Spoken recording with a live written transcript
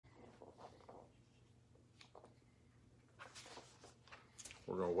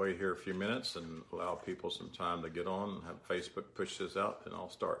we're going to wait here a few minutes and allow people some time to get on and have Facebook push this out, and I'll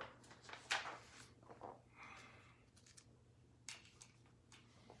start.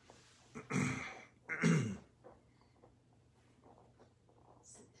 So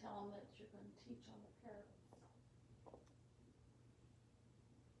tell them that you're going to teach on the parables.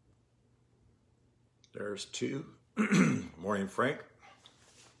 There's two. Morning, Frank.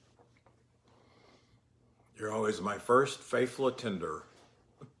 You're always my first faithful attender.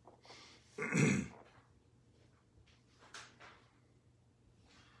 Need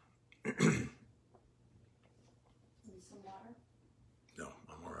some water? No,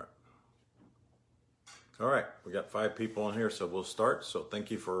 I'm all right. All right, we got 5 people on here, so we'll start. So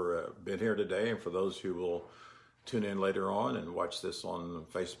thank you for being here today, and for those who will tune in later on and watch this on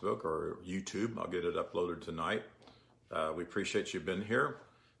Facebook or YouTube. I'll get it uploaded tonight. We appreciate you being here.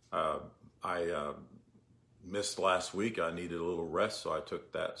 I missed last week. I needed a little rest, so I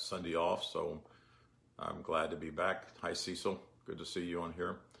took that Sunday off. So I'm glad to be back. Hi, Cecil. Good to see you on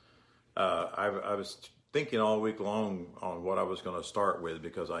here. I was thinking all week long on what I was going to start with,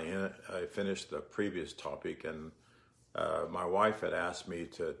 because I finished the previous topic, and my wife had asked me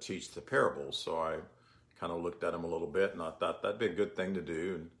to teach the parables. So I kind of looked at them a little bit, and I thought that'd be a good thing to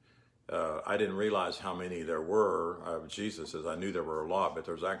do. And I didn't realize how many there were of Jesus's. I knew there were a lot, but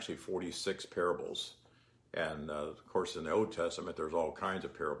there's actually 46 parables. And of course, in the Old Testament, there's all kinds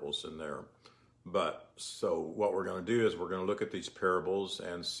of parables in there. But so what we're going to do is we're going to look at these parables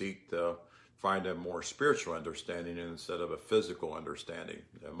and seek to find a more spiritual understanding instead of a physical understanding.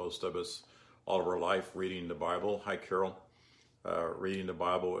 And most of us, all of our life, reading the Bible. Hi, Carol. Reading the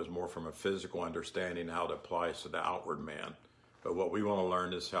Bible is more from a physical understanding, how it applies to the outward man. But what we want to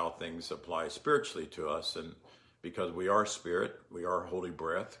learn is how things apply spiritually to us. And because we are spirit, we are holy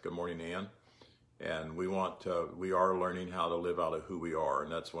breath. Good morning, Ann. And we are learning how to live out of who we are.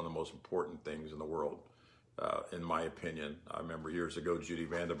 And that's one of the most important things in the world, in my opinion. I remember years ago, Judy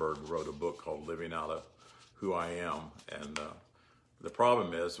Vandenberg wrote a book called Living Out of Who I Am. And the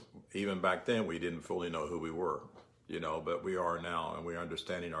problem is, even back then, we didn't fully know who we were, but we are now, and we're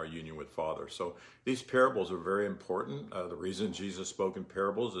understanding our union with Father. So these parables are very important. The reason Jesus spoke in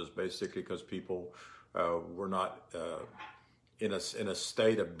parables is basically because people were not in a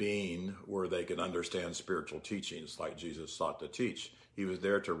state of being where they could understand spiritual teachings like Jesus sought to teach. He was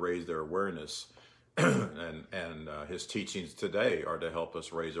there to raise their awareness, and his teachings today are to help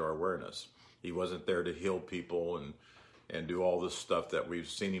us raise our awareness. He wasn't there to heal people and do all this stuff that we've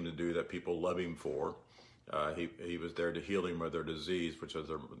seen him to do that people love him for. He was there to heal them of their disease, which is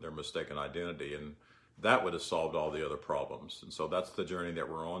their mistaken identity, and that would have solved all the other problems. And so that's the journey that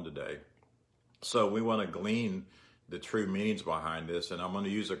we're on today. So we want to glean the true meanings behind this, and I'm going to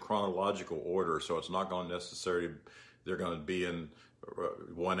use a chronological order, so it's not going to necessarily, they're going to be in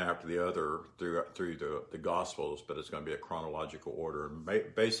one after the other through the Gospels, but it's going to be a chronological order.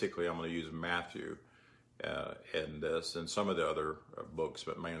 Basically, I'm going to use Matthew in this, and some of the other books,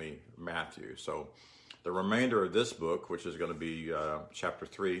 but mainly Matthew. So the remainder of this book, which is going to be chapter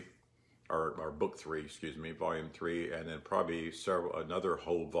 3, or book 3, volume 3, and then probably another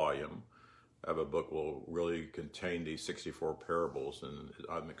whole volume of a book will really contain these 64 parables, and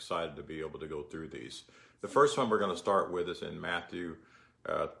I'm excited to be able to go through these. The first one we're going to start with is in Matthew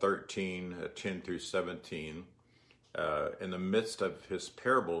 13, 10 through 17. In the midst of his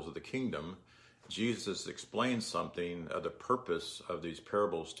parables of the kingdom, Jesus explains something of the purpose of these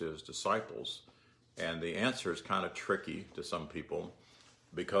parables to his disciples. And the answer is kind of tricky to some people,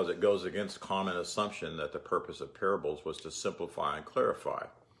 because it goes against common assumption that the purpose of parables was to simplify and clarify.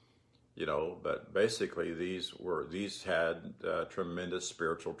 But basically these had tremendous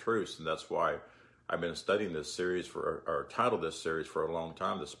spiritual truths, and that's why I've been studying this series or titled this series for a long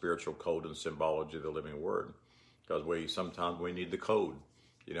time, The Spiritual Code and Symbology of the Living Word, because sometimes we need the code.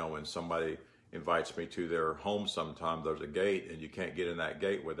 When somebody invites me to their home, sometimes there's a gate, and you can't get in that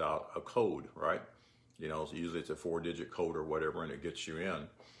gate without a code, right? Usually it's a 4-digit code or whatever, and it gets you in.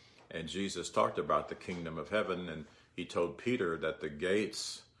 And Jesus talked about the kingdom of heaven, and he told Peter that the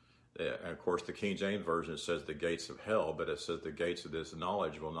gates, and of course the King James Version says the gates of hell, but it says the gates of this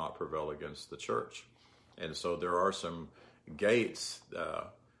knowledge will not prevail against the church. And so there are some gates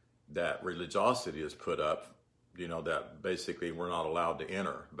that religiosity has put up, that basically we're not allowed to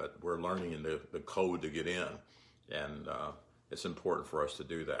enter, but we're learning the code to get in. And it's important for us to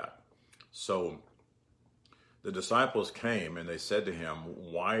do that. So the disciples came and they said to him,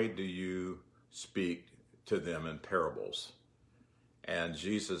 "Why do you speak to them in parables?" And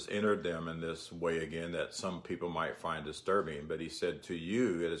Jesus entered them in this way again that some people might find disturbing, but he said, "To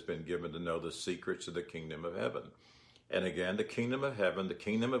you it has been given to know the secrets of the kingdom of heaven." And again, the kingdom of heaven, the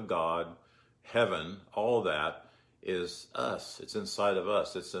kingdom of God, heaven, all that is us. It's inside of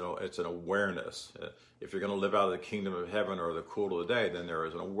us. It's an awareness. If you're going to live out of the kingdom of heaven or the cool of the day, then there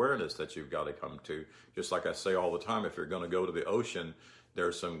is an awareness that you've got to come to. Just like I say all the time, if you're going to go to the ocean,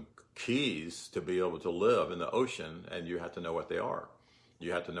 there's some keys to be able to live in the ocean, and you have to know what they are.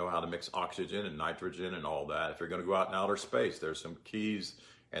 You have to know how to mix oxygen and nitrogen and all that. If you're going to go out in outer space, there's some keys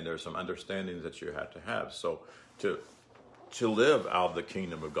and there's some understandings that you have to have. So to live out of the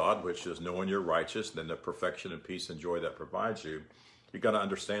kingdom of God, which is knowing you're righteous, then the perfection and peace and joy that provides you, you've got to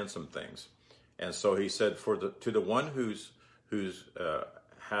understand some things. And so he said, to the one who's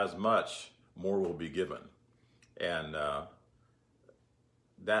has much, more will be given. And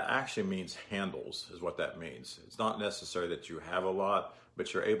that actually means handles, is what that means. It's not necessary that you have a lot,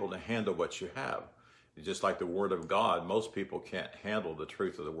 but you're able to handle what you have. Just like the Word of God, most people can't handle the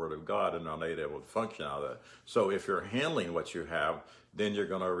truth of the Word of God and are not able to function out of it. So if you're handling what you have, then you're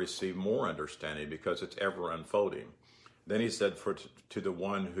going to receive more understanding because it's ever unfolding. Then he said, to the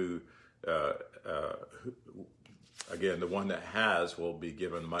one who, again, the one that has will be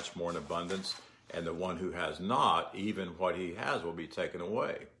given much more in abundance, and the one who has not, even what he has will be taken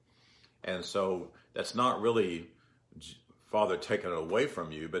away. And so that's not really Father taking it away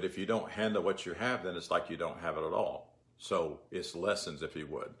from you, but if you don't handle what you have, then it's like you don't have it at all. So it's lessons, if you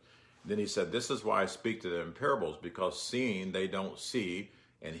would. Then he said, this is why I speak to them in parables, because seeing they don't see,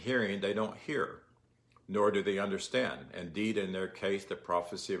 and hearing they don't hear, nor do they understand. Indeed, in their case, the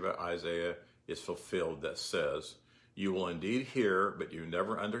prophecy of Isaiah is fulfilled that says, you will indeed hear, but you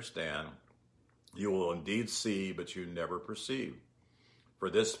never understand. You will indeed see, but you never perceive. For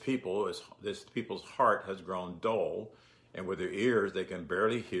this people's heart has grown dull, and with their ears they can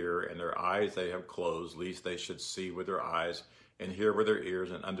barely hear, and their eyes they have closed, lest they should see with their eyes, and hear with their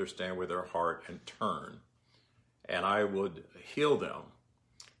ears, and understand with their heart, and turn. And I would heal them.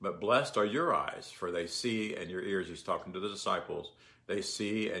 But blessed are your eyes, for they see, and your ears, he's talking to the disciples, they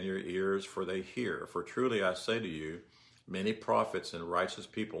see, and your ears, for they hear. For truly I say to you, many prophets and righteous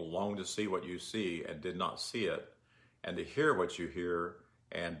people long to see what you see, and did not see it, and to hear what you hear,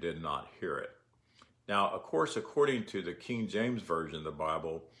 and did not hear it. Now, of course, according to the King James Version of the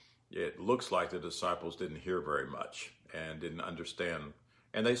Bible, it looks like the disciples didn't hear very much and didn't understand,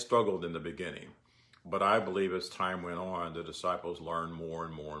 and they struggled in the beginning. But I believe as time went on, the disciples learned more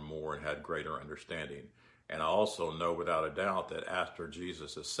and more and more and had greater understanding. And I also know without a doubt that after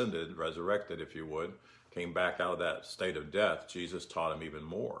Jesus ascended, resurrected, if you would, came back out of that state of death, Jesus taught them even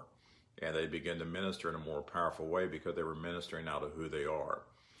more. And they began to minister in a more powerful way because they were ministering out of who they are.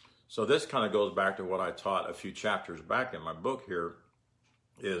 So this kind of goes back to what I taught a few chapters back in my book here,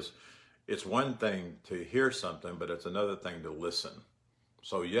 is it's one thing to hear something, but it's another thing to listen.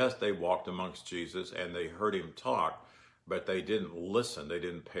 So yes, they walked amongst Jesus and they heard him talk, but they didn't listen. They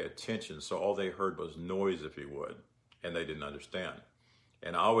didn't pay attention. So all they heard was noise, if you would, and they didn't understand.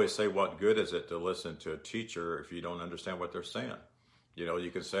 And I always say, what good is it to listen to a teacher if you don't understand what they're saying? You know,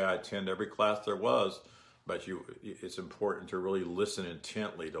 you can say, I attend every class there was, but it's important to really listen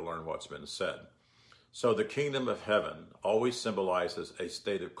intently to learn what's been said. So the kingdom of heaven always symbolizes a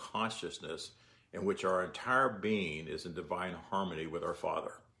state of consciousness in which our entire being is in divine harmony with our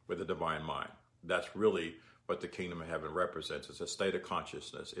Father, with the divine mind. That's really what the kingdom of heaven represents. It's a state of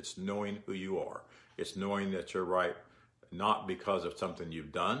consciousness. It's knowing who you are. It's knowing that you're right, not because of something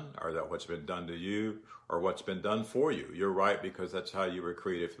you've done or that what's been done to you or what's been done for you. You're right because that's how you were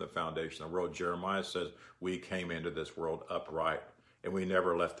created from the foundation of the world. Jeremiah says we came into this world upright, and we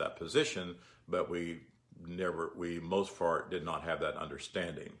never left that position, but we most part did not have that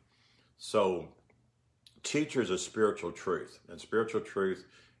understanding. So teachers of spiritual truth, and spiritual truth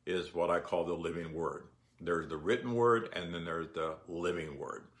is what I call the living word. There's the written word, and then there's the living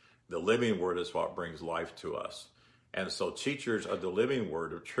word. The living word is what brings life to us. And so teachers of the living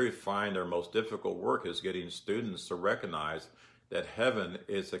word of truth find their most difficult work is getting students to recognize that heaven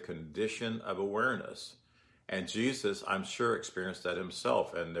is a condition of awareness. And Jesus, I'm sure, experienced that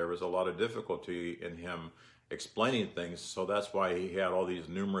himself, and there was a lot of difficulty in him explaining things. So that's why he had all these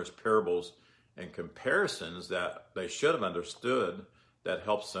numerous parables and comparisons that they should have understood that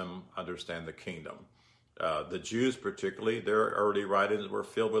helps them understand the kingdom. The Jews particularly, their early writings were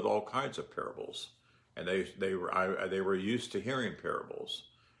filled with all kinds of parables. And they were used to hearing parables.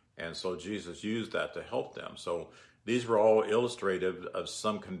 And so Jesus used that to help them. So these were all illustrative of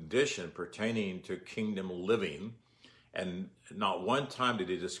some condition pertaining to kingdom living. And not one time did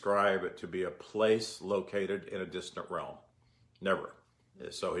he describe it to be a place located in a distant realm. Never.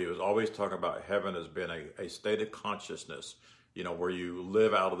 So he was always talking about heaven as being a state of consciousness where you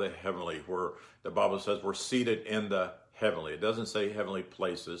live out of the heavenly, where the Bible says we're seated in the heavenly. It doesn't say heavenly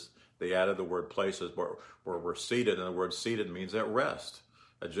places. They added the word places, but where we're seated, and the word seated means at rest.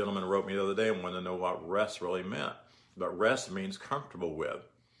 A gentleman wrote me the other day and wanted to know what rest really meant. But rest means comfortable with.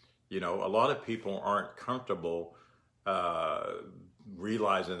 A lot of people aren't comfortable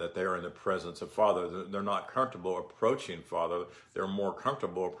realizing that they're in the presence of Father. They're not comfortable approaching Father. They're more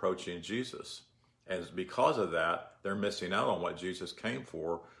comfortable approaching Jesus. And because of that, they're missing out on what Jesus came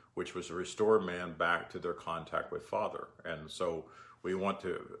for, which was to restore man back to their contact with Father. And so we want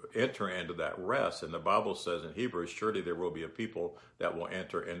to enter into that rest. And the Bible says in Hebrews, surely there will be a people that will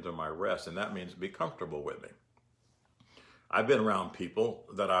enter into my rest. And that means be comfortable with me. I've been around people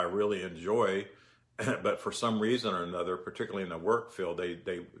that I really enjoy, but for some reason or another, particularly in the work field,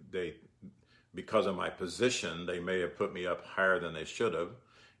 they because of my position, they may have put me up higher than they should have.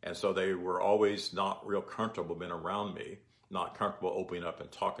 And so they were always not real comfortable being around me, not comfortable opening up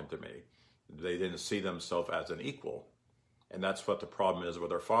and talking to me. They didn't see themselves as an equal. And that's what the problem is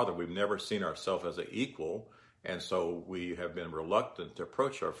with our Father. We've never seen ourselves as an equal. And so we have been reluctant to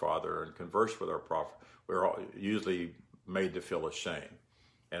approach our Father and converse with our prophet. We're usually made to feel ashamed.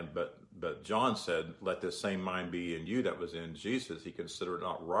 But John said, let this same mind be in you that was in Jesus. He considered it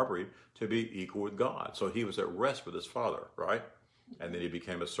not robbery to be equal with God. So he was at rest with his Father, right? And then he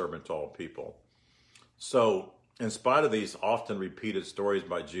became a servant to all people. So in spite of these often repeated stories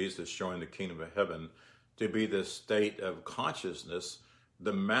by Jesus showing the kingdom of heaven to be this state of consciousness,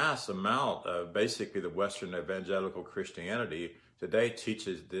 the mass amount of basically the Western evangelical Christianity today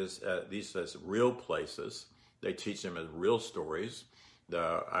teaches these as real places. They teach them as real stories.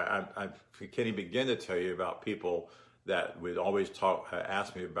 I can't even begin to tell you about people that would always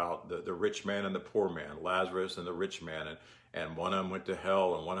ask me about the rich man and the poor man, Lazarus and the rich man, and one of them went to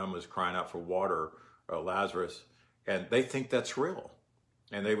hell and one of them was crying out for water, Lazarus, and they think that's real.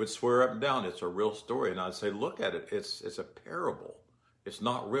 And they would swear up and down it's a real story. And I'd say, look at it, it's a parable. It's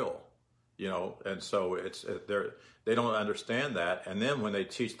not real, and so they don't understand that. And then when they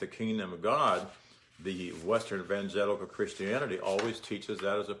teach the kingdom of God, the Western evangelical Christianity always teaches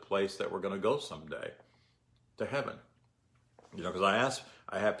that as a place that we're going to go someday, to heaven. Because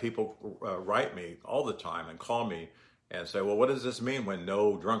I have people write me all the time and call me and say, well, what does this mean when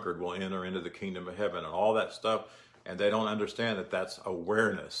no drunkard will enter into the kingdom of heaven and all that stuff? And they don't understand that that's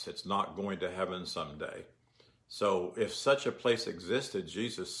awareness. It's not going to heaven someday. So if such a place existed,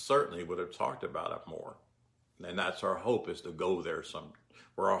 Jesus certainly would have talked about it more. And that's our hope, is to go there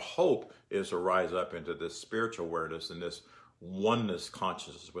where our hope is to rise up into this spiritual awareness and this oneness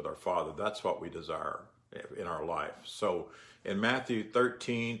consciousness with our Father. That's what we desire in our life. So in Matthew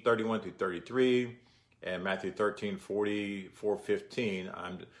 13, 31 through 33, and Matthew 13, 44, 15,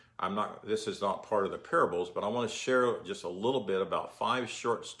 this is not part of the parables, but I want to share just a little bit about 5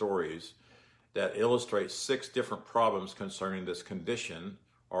 short stories that illustrate 6 different problems concerning this condition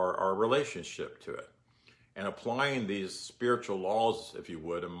or our relationship to it. And applying these spiritual laws, if you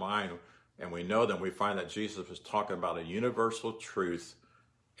would, in mind, and we know them, we find that Jesus was talking about a universal truth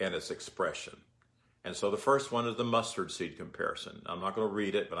and its expression. And so the first one is the mustard seed comparison. I'm not going to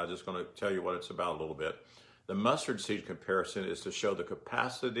read it, but I'm just going to tell you what it's about a little bit. The mustard seed comparison is to show the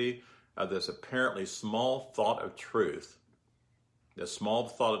capacity of this apparently small thought of truth,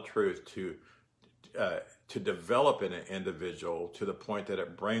 to develop in an individual to the point that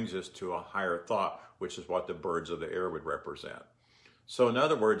it brings us to a higher thought, which is what the birds of the air would represent. So in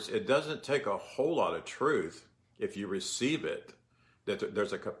other words, it doesn't take a whole lot of truth if you receive it, that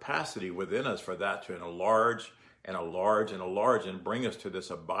there's a capacity within us for that to enlarge and enlarge and enlarge and bring us to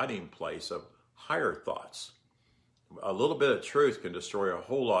this abiding place of higher thoughts. A little bit of truth can destroy a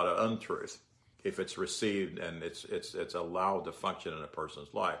whole lot of untruth if it's received and it's allowed to function in a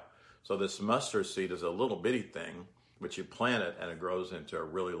person's life. So this mustard seed is a little bitty thing, but you plant it and it grows into a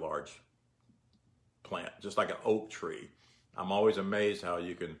really large plant, just like an oak tree. I'm always amazed how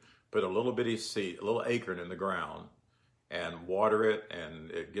you can put a little bitty seed, a little acorn in the ground and water it, and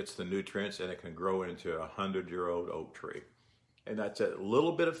it gets the nutrients and it can grow into a 100-year-old oak tree. And that's a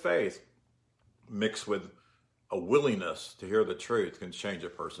little bit of faith mixed with a willingness to hear the truth can change a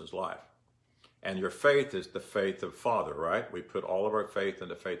person's life. And your faith is the faith of Father, right? We put all of our faith in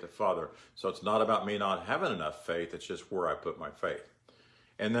the faith of Father. So it's not about me not having enough faith. It's just where I put my faith.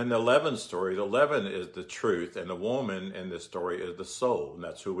 And then the leaven story, the leaven is the truth, and the woman in this story is the soul, and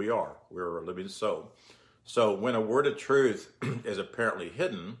that's who we are. We're a living soul. So when a word of truth is apparently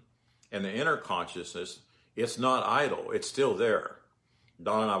hidden in the inner consciousness, it's not idle. It's still there.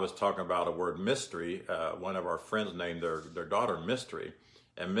 Don and I was talking about a word mystery. One of our friends named their daughter Mystery.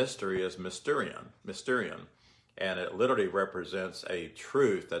 And mystery is mysterion. And it literally represents a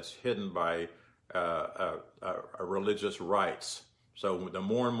truth that's hidden by a religious rites. So the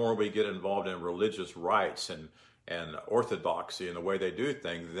more and more we get involved in religious rites and orthodoxy and the way they do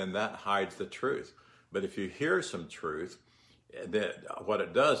things, then that hides the truth. But if you hear some truth, that what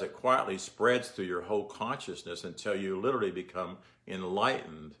it does, it quietly spreads through your whole consciousness until you literally become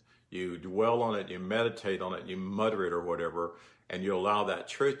enlightened. You dwell on it, you meditate on it, you mutter it or whatever, and you allow that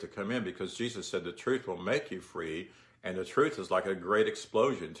truth to come in, because Jesus said the truth will make you free. And the truth is like a great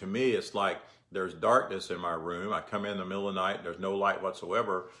explosion. To me, it's like there's darkness in my room. I come in the middle of the night, there's no light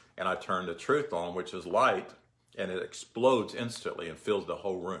whatsoever, and I turn the truth on, which is light, and it explodes instantly and fills the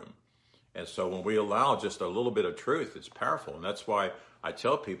whole room. And so when we allow just a little bit of truth, it's powerful. And that's why I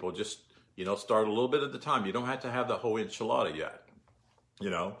tell people, just, start a little bit at a time. You don't have to have the whole enchilada yet. You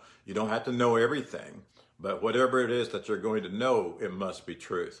don't have to know everything, but whatever it is that you're going to know, it must be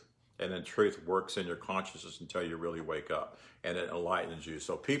truth. And then truth works in your consciousness until you really wake up, and it enlightens you.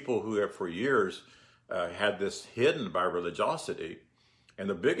 So people who have for years had this hidden by religiosity, and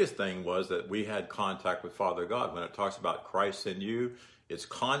the biggest thing was that we had contact with Father God. When it talks about Christ in you, it's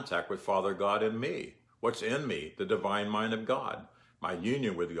contact with Father God in me. What's in me? The divine mind of God, my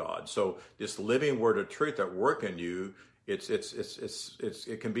union with God. So this living word of truth at work in you,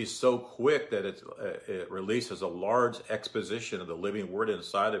 it can be so quick that it releases a large exposition of the living word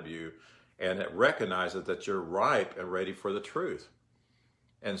inside of you, and it recognizes that you're ripe and ready for the truth.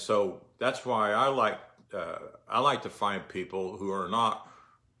 And so that's why I like to find people who are not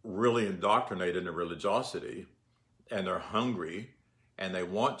really indoctrinated in religiosity, and they're hungry and they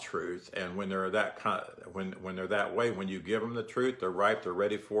want truth. And when they're when they're that way, when you give them the truth, they're ripe, they're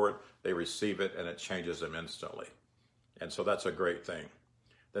ready for it, they receive it, and it changes them instantly. And so that's a great thing.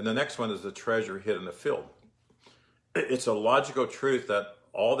 Then the next one is the treasure hid in the field. It's a logical truth that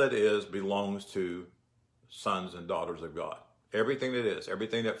all that is belongs to sons and daughters of God. Everything that is,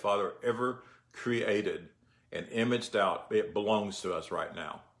 everything that Father ever created and imaged out, it belongs to us right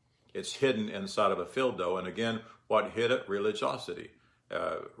now. It's hidden inside of a field though. And again, what hid it? Religiosity,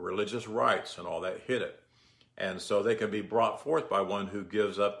 religious rites and all that hid it. And so they can be brought forth by one who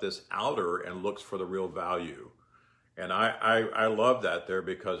gives up this outer and looks for the real value. And I love that there,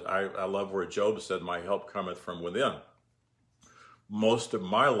 because I love where Job said, my help cometh from within. Most of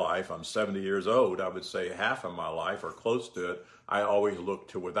my life, I'm 70 years old, I would say half of my life or close to it, I always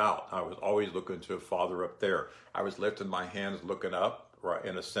looked to without. I was always looking to a Father up there. I was lifting my hands looking up, right,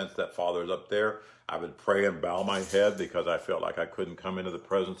 in a sense that Father's up there. I would pray and bow my head because I felt like I couldn't come into the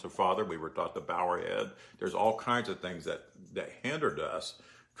presence of Father. We were taught to bow our head. There's all kinds of things that hindered us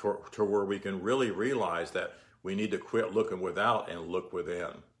to where we can really realize that we need to quit looking without and look within,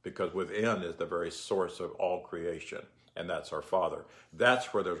 because within is the very source of all creation, and that's our Father.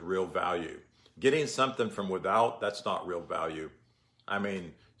 That's where there's real value. Getting something from without, that's not real value. I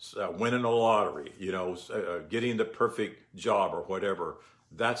mean, winning a lottery, getting the perfect job or whatever,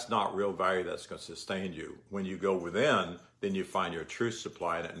 that's not real value that's going to sustain you. When you go within, then you find your true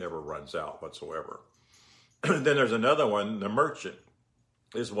supply, and it never runs out whatsoever. Then there's another one. The merchant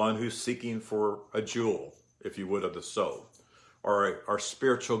is one who's seeking for a jewel, if you would, of the soul, or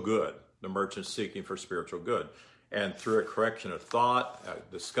spiritual good. The merchant seeking for spiritual good. And through a correction of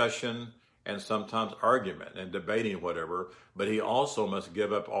thought, discussion, and sometimes argument and debating whatever, but he also must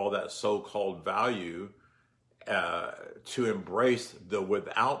give up all that so-called value to embrace the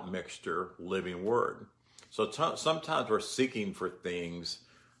without mixture living word. So sometimes we're seeking for things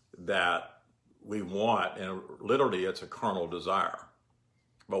that we want, and literally it's a carnal desire.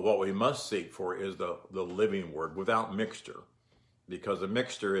 But what we must seek for is the living word without mixture, because the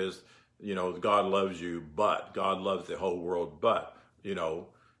mixture is, God loves you, but God loves the whole world, but,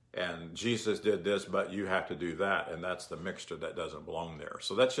 and Jesus did this, but you have to do that. And that's the mixture that doesn't belong there.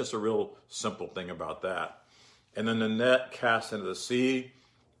 So that's just a real simple thing about that. And then the net cast into the sea,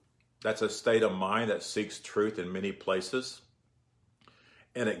 that's a state of mind that seeks truth in many places.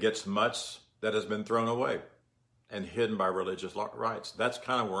 And it gets much that has been thrown away and hidden by religious rites. That's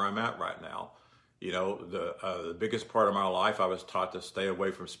kind of where I'm at right now. The biggest part of my life, I was taught to stay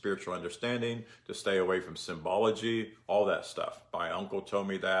away from spiritual understanding, to stay away from symbology, all that stuff. My uncle told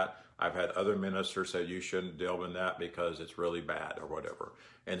me that. I've had other ministers say you shouldn't delve in that because it's really bad or whatever.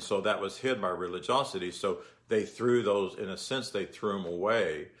 And so that was hid by religiosity. So they threw those, in a sense, they threw them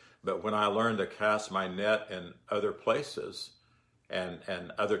away. But when I learned to cast my net in other places,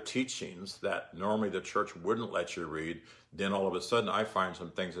 and other teachings that normally the church wouldn't let you read, then all of a sudden I find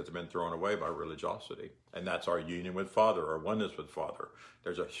some things that have been thrown away by religiosity. And that's our union with Father, our oneness with Father.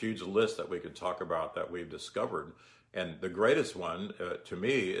 There's a huge list that we could talk about that we've discovered And the greatest one to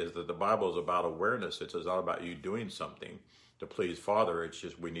me is that the Bible is about awareness. It's not about you doing something to please Father. It's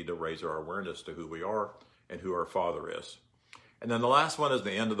just we need to raise our awareness to who we are and who our Father is. And then the last one is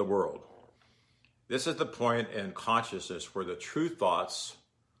the end of the world. This is the point in consciousness where the true thoughts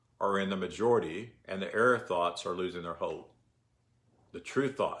are in the majority and the error thoughts are losing their hold. The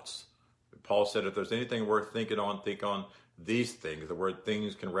true thoughts. Paul said, if there's anything worth thinking on, think on these things. The word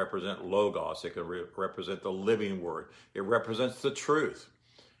things can represent logos. It can represent the living word. It represents the truth.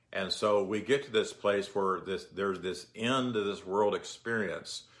 And so we get to this place where there's this end of this world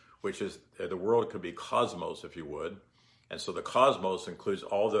experience, which is the world could be cosmos, if you would. And so the cosmos includes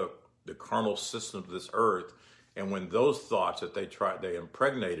all the carnal systems of this earth. And when those thoughts that they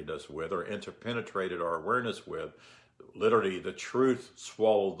impregnated us with or interpenetrated our awareness with, literally the truth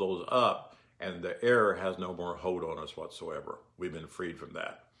swallows those up and the error has no more hold on us whatsoever. We've been freed from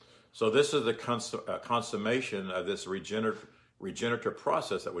that. So this is the consummation of this regenerative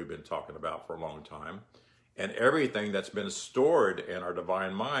process that we've been talking about for a long time. And everything that's been stored in our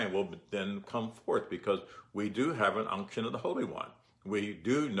divine mind will then come forth because we do have an unction of the Holy One. We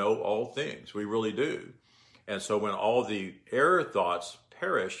do know all things. We really do. And so when all the error thoughts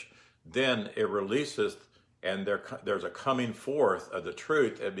perish, then it releases and there's a coming forth of the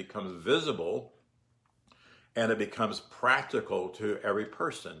truth. It becomes visible and it becomes practical to every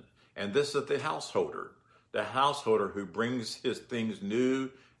person. And this is the householder who brings his things new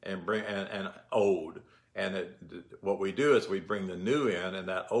and old. And what we do is we bring the new in, and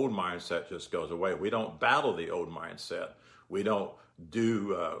that old mindset just goes away. We don't battle the old mindset. We don't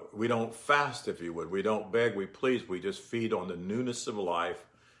fast, if you would. We don't beg, we please. We just feed on the newness of life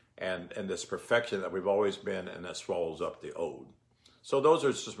and this perfection that we've always been, and that swallows up the old. So those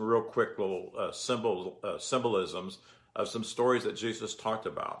are just real quick little symbolisms of some stories that Jesus talked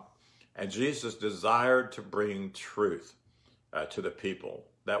about. And Jesus desired to bring truth to the people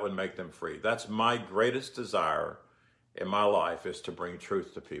that would make them free. That's my greatest desire in my life, is to bring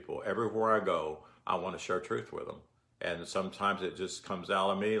truth to people. Everywhere I go, I want to share truth with them. And sometimes it just comes out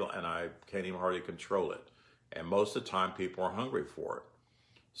of me and I can't even hardly control it. And most of the time people are hungry for it.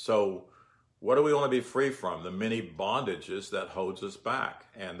 So what do we want to be free from? The many bondages that holds us back.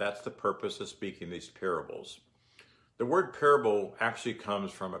 And that's the purpose of speaking these parables. The word parable actually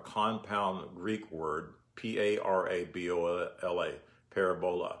comes from a compound Greek word, P-A-R-A-B-O-L-A,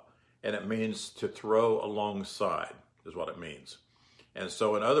 parabola. And it means to throw alongside, is what it means. And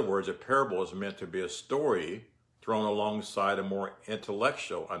so in other words, a parable is meant to be a story thrown alongside a more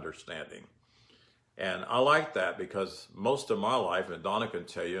intellectual understanding. And I like that because most of my life, and Donna can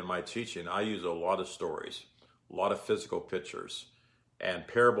tell you in my teaching, I use a lot of stories, a lot of physical pictures. And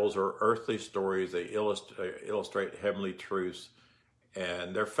parables are earthly stories. They illustrate heavenly truths,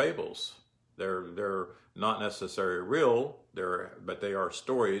 and they're fables. They're not necessarily real, but they are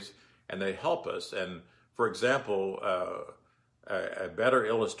stories, and they help us. And for example, a better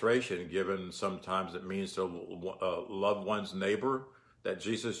illustration given sometimes it means to love one's neighbor that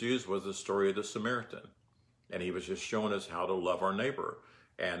Jesus used was the story of the Samaritan. And he was just showing us how to love our neighbor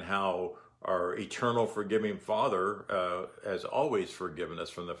and how our eternal forgiving Father has always forgiven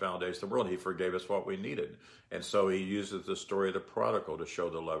us from the foundation of the world. He forgave us what we needed. And so he uses the story of the prodigal to show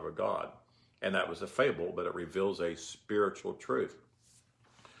the love of God. And that was a fable, but it reveals a spiritual truth.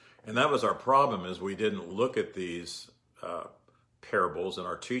 And that was our problem, is we didn't look at these parables, and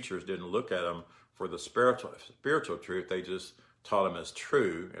our teachers didn't look at them for the spiritual truth. They just taught them as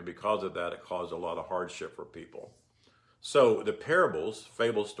true, and because of that, it caused a lot of hardship for people. So the parables,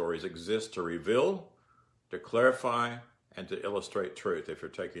 fable stories, exist to reveal, to clarify, and to illustrate truth, if you're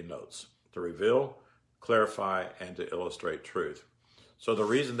taking notes. To reveal, clarify, and to illustrate truth. So the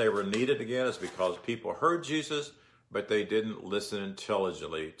reason they were needed again is because people heard Jesus, but they didn't listen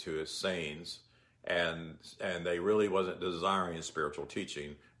intelligently to his sayings, and they really wasn't desiring spiritual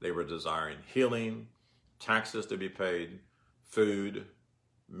teaching. They were desiring healing, taxes to be paid, food,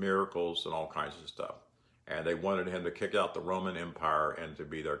 miracles, and all kinds of stuff. And they wanted him to kick out the Roman Empire and to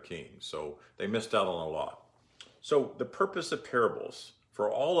be their king. So they missed out on a lot. So the purpose of parables for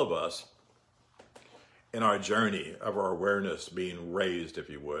all of us in our journey of our awareness being raised, if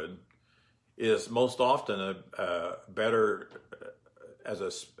you would, is most often a better as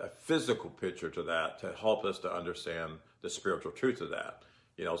a physical picture to that, to help us to understand the spiritual truth of that.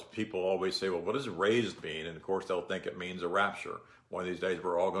 You know, people always say, well, what does raised mean? And of course, they'll think it means a rapture. One of these days,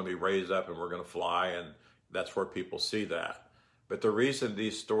 we're all going to be raised up and we're going to fly, and that's where people see that. But the reason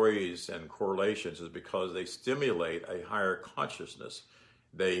these stories and correlations is because they stimulate a higher consciousness.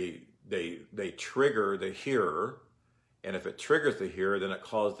 They trigger the hearer, and if it triggers the hearer, then it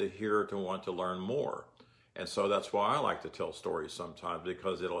causes the hearer to want to learn more. And so that's why I like to tell stories sometimes,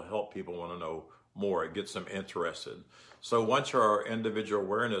 because it'll help people want to know more. It gets them interested. So once our individual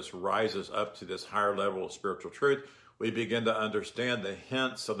awareness rises up to this higher level of spiritual truth, we begin to understand the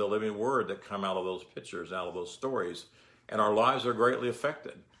hints of the living word that come out of those pictures, out of those stories, and our lives are greatly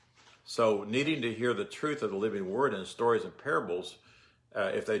affected. So needing to hear the truth of the living word in stories and parables,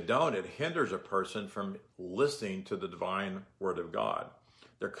 if they don't, it hinders a person from listening to the divine word of God.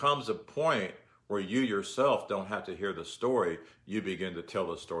 There comes a point where you yourself don't have to hear the story, you begin to tell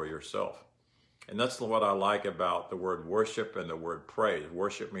the story yourself. And that's what I like about the word worship and the word praise.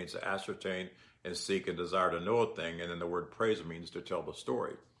 Worship means to ascertain and seek and desire to know a thing, and then the word praise means to tell the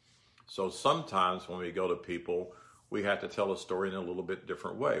story. So sometimes when we go to people, we have to tell a story in a little bit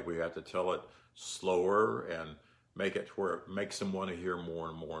different way. We have to tell it slower and make it where it makes them want to hear more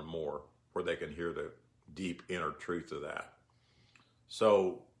and more and more, where they can hear the deep inner truth of that.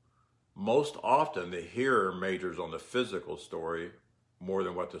 So most often the hearer majors on the physical story more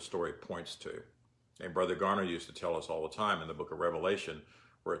than what the story points to. And Brother Garner used to tell us all the time in the book of Revelation,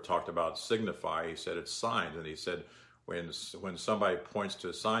 where it talked about signify, he said it's signs. And he said, when somebody points to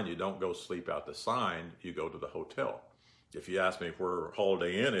a sign, you don't go sleep out the sign, you go to the hotel. If you ask me where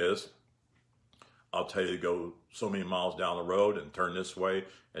Holiday Inn is, I'll tell you to go so many miles down the road and turn this way,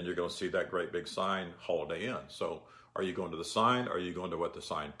 and you're going to see that great big sign, Holiday Inn. So are you going to the sign, or are you going to what the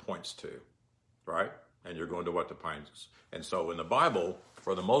sign points to, right? And you're going to what the points. And so in the Bible,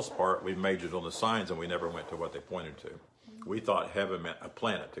 for the most part, we majored on the signs and we never went to what they pointed to. We thought heaven meant a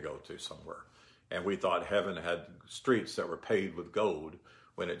planet to go to somewhere. And we thought heaven had streets that were paved with gold,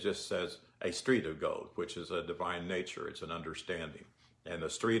 when it just says a street of gold, which is a divine nature. It's an understanding. And the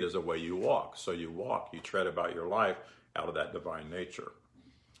street is a way you walk. So you walk, you tread about your life out of that divine nature.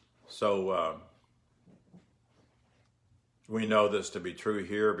 So we know this to be true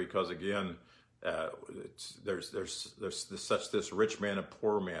here because, again, there's this rich man and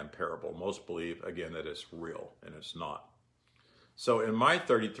poor man parable. Most believe, again, that it's real, and it's not. So in my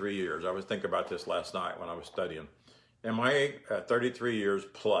 33 years, I was thinking about this last night when I was studying. In my 33 years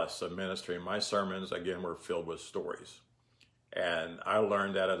plus of ministry, my sermons, again, were filled with stories. And I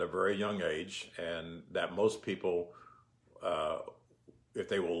learned that at a very young age, and that most people, if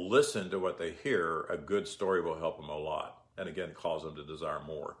they will listen to what they hear, a good story will help them a lot. And again, cause them to desire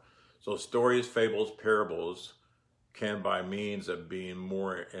more. So stories, fables, parables can, by means of being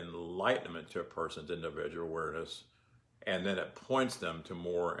more enlightenment to a person's individual awareness, and then it points them to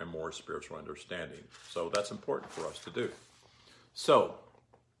more and more spiritual understanding. So that's important for us to do. So,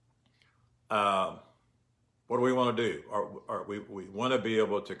 what do we want to do? We want to be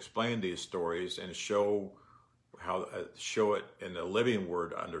able to explain these stories and show it in the living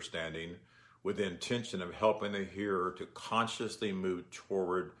word understanding, with the intention of helping the hearer to consciously move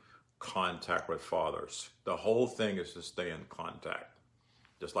toward contact with fathers. The whole thing is to stay in contact.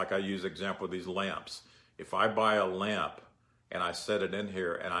 Just like I use the example of these lamps. If I buy a lamp and I set it in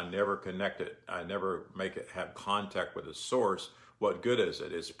here and I never connect it, I never make it have contact with the source, what good is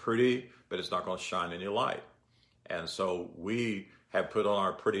it? It's pretty, but it's not going to shine any light. And so we have put on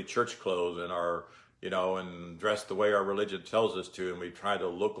our pretty church clothes and and dressed the way our religion tells us to, and we try to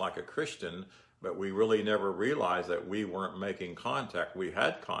look like a Christian, but we really never realized that we weren't making contact. We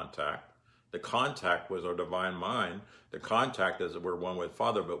had contact. The contact was our divine mind. The contact is that we're one with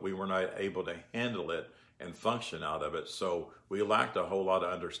Father, but we were not able to handle it and function out of it. So we lacked a whole lot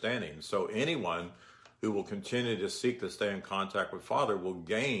of understanding. So anyone who will continue to seek to stay in contact with Father will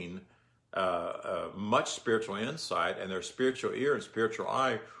gain much spiritual insight, and their spiritual ear and spiritual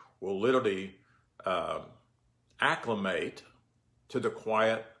eye will literally acclimate to the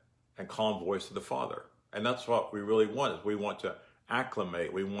quiet and calm voice of the Father. And that's what we really want. Is we want to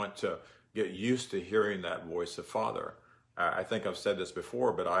acclimate. We want to get used to hearing that voice of Father. I think I've said this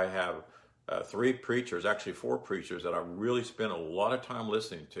before, but I have 3 preachers, actually 4 preachers, that I really spent a lot of time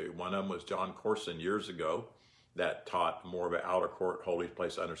listening to. One of them was John Corson years ago, that taught more of an outer court, holy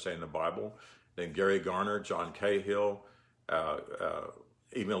place understanding the Bible. Then Gary Garner, John Cahill,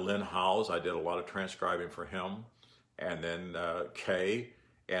 even Lynn Howes. I did a lot of transcribing for him. And then Kay.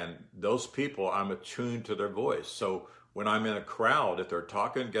 And those people, I'm attuned to their voice. So when I'm in a crowd, if they're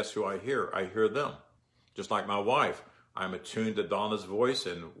talking, guess who I hear? I hear them. Just like my wife, I'm attuned to Donna's voice,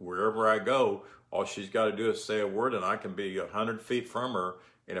 and wherever I go, all she's got to do is say a word, and I can be 100 feet from her,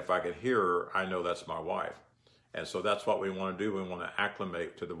 and if I could hear her, I know that's my wife. And so that's what we want to do. We want to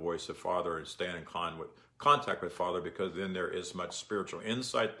acclimate to the voice of Father and stay in contact with Father, because then there is much spiritual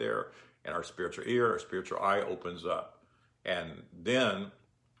insight there, and our spiritual ear, our spiritual eye opens up. And then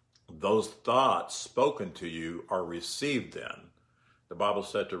those thoughts spoken to you are received then. The Bible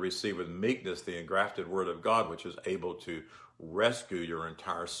said to receive with meekness the engrafted word of God, which is able to rescue your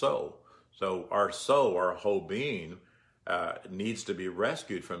entire soul. So our soul, our whole being, needs to be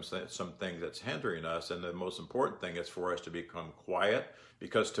rescued from some things that's hindering us. And the most important thing is for us to become quiet,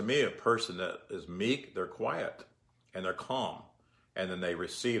 because to me, a person that is meek, they're quiet and they're calm. And then they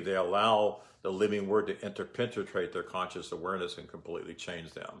allow the living word to interpenetrate their conscious awareness and completely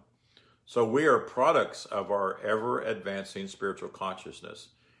change them. So we are products of our ever advancing spiritual consciousness,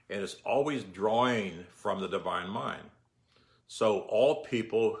 and it's always drawing from the divine mind. So all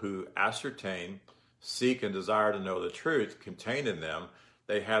people who ascertain, seek, and desire to know the truth contained in them,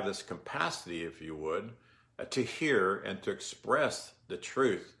 they have this capacity, if you would, to hear and to express the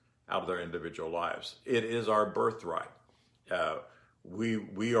truth out of their individual lives. It is our birthright.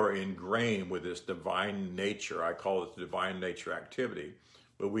 We are ingrained with this divine nature. I call it the divine nature activity.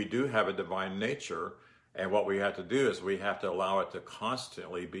 But we do have a divine nature, and what we have to do is we have to allow it to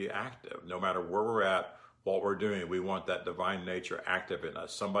constantly be active. No matter where we're at, what we're doing, we want that divine nature active in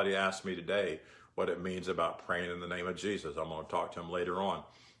us. Somebody asked me today what it means about praying in the name of Jesus. I'm going to talk to him later on.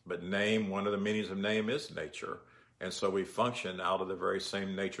 But one of the meanings of name is nature. And so we function out of the very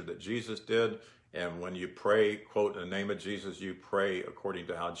same nature that Jesus did. And when you pray, quote, in the name of Jesus, you pray according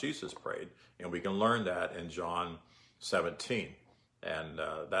to how Jesus prayed. And we can learn that in John 17. And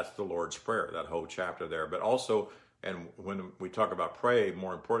that's the Lord's Prayer, that whole chapter there. But also, and when we talk about pray,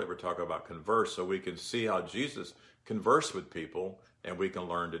 more importantly, we're talking about converse, so we can see how Jesus conversed with people, and we can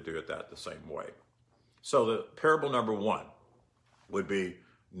learn to do it that the same way. So the parable number 1 would be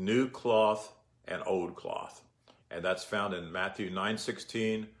new cloth and old cloth. And that's found in Matthew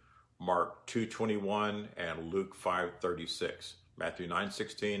 9:16, Mark 2:21, and Luke 5:36. Matthew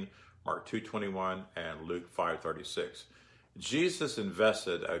 9:16, Mark 2:21, and Luke 5:36. Jesus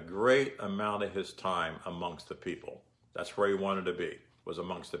invested a great amount of his time amongst the people. That's where he wanted to be, was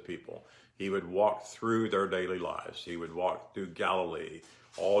amongst the people. He would walk through their daily lives. He would walk through Galilee,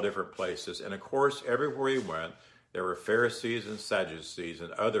 all different places. And of course, everywhere he went, there were Pharisees and Sadducees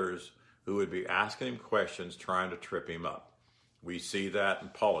and others who would be asking him questions, trying to trip him up. We see that in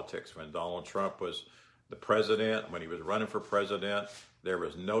politics. When Donald Trump was the president, when he was running for president, there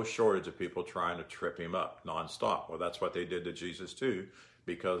was no shortage of people trying to trip him up nonstop. Well, that's what they did to Jesus too,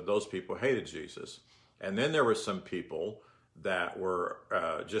 because those people hated Jesus. And then there were some people that were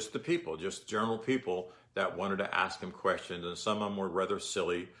just general people that wanted to ask him questions, and some of them were rather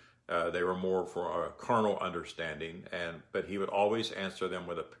silly. They were more for a carnal understanding, but he would always answer them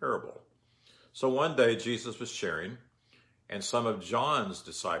with a parable. So one day Jesus was sharing, and some of John's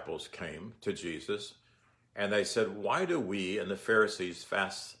disciples came to Jesus, and they said, "Why do we and the Pharisees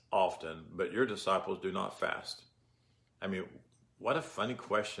fast often, but your disciples do not fast?" I mean, what a funny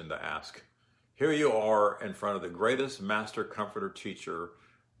question to ask. Here you are in front of the greatest master, comforter, teacher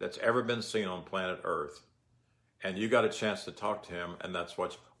that's ever been seen on planet Earth, and you got a chance to talk to him, and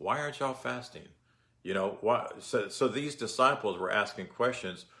why aren't y'all fasting? You know, why? So these disciples were asking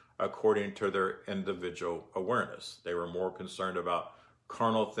questions according to their individual awareness. They were more concerned about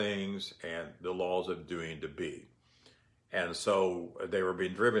carnal things and the laws of doing to be. And so they were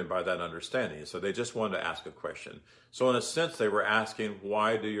being driven by that understanding. So they just wanted to ask a question. So in a sense, they were asking,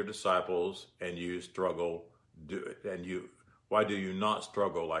 why do your disciples and you struggle, why do you not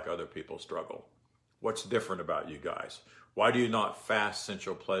struggle like other people struggle? What's different about you guys? Why do you not fast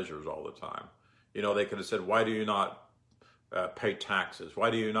sensual pleasures all the time? You know, they could have said, why do you not pay taxes? Why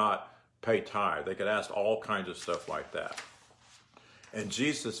do you not pay tithe? They could ask all kinds of stuff like that. And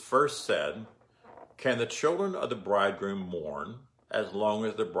Jesus first said, can the children of the bridegroom mourn as long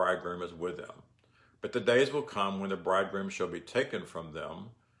as the bridegroom is with them? But the days will come when the bridegroom shall be taken from them,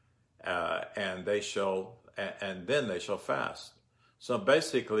 and then they shall fast. So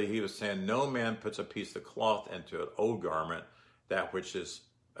basically, he was saying, no man puts a piece of cloth into an old garment, that which is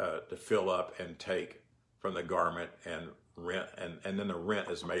to fill up and take from the garment and rent, and then the rent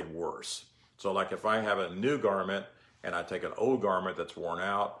is made worse. So like if I have a new garment and I take an old garment that's worn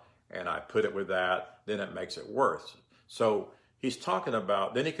out and I put it with that, then it makes it worse. So he's talking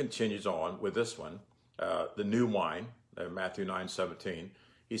about, then he continues on with this one, the new wine, Matthew 9:17.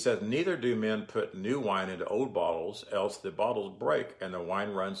 He says, neither do men put new wine into old bottles, else the bottles break and the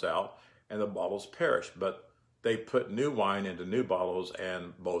wine runs out and the bottles perish. But they put new wine into new bottles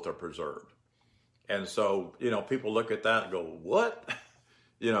and both are preserved. And so, you know, people look at that and go, what?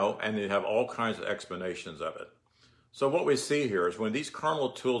 You know, and they have all kinds of explanations of it. So what we see here is when these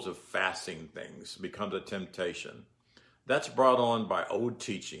carnal tools of fasting things becomes a temptation, that's brought on by old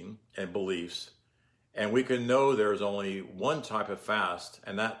teaching and beliefs. And we can know there's only one type of fast,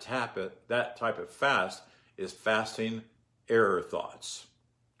 and that type of fast is fasting error thoughts,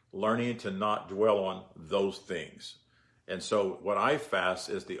 learning to not dwell on those things. And so what I fast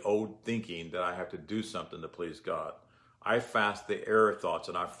is the old thinking that I have to do something to please God. I fast the error thoughts,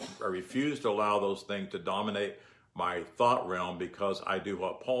 and I refuse to allow those things to dominate my thought realm, because I do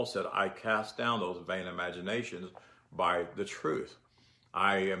what Paul said. I cast down those vain imaginations by the truth.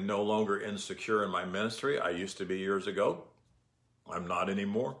 I am no longer insecure in my ministry. I used to be years ago. I'm not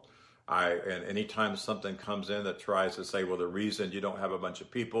anymore. And anytime something comes in that tries to say, well, the reason you don't have a bunch of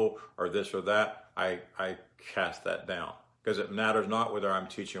people or this or that, I cast that down, because it matters not whether I'm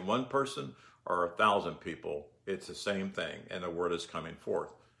teaching one person or 1,000 people. It's the same thing, and the word is coming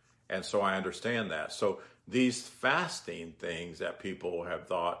forth. And so I understand that. So these fasting things that people have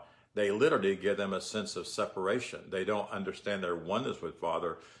thought, they literally give them a sense of separation. They don't understand their oneness with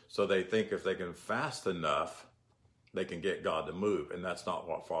Father, so they think if they can fast enough, they can get God to move, and that's not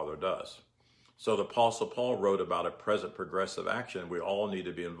what Father does. So the Apostle Paul wrote about a present progressive action we all need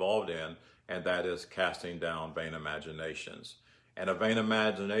to be involved in, and that is casting down vain imaginations. And a vain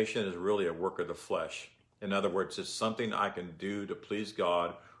imagination is really a work of the flesh. In other words, it's something I can do to please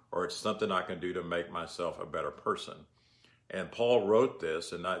God, or it's something I can do to make myself a better person. And Paul wrote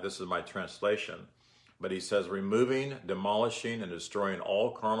this, and this is my translation, but he says, removing, demolishing, and destroying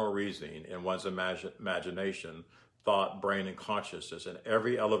all carnal reasoning in one's imagination, thought, brain, and consciousness, and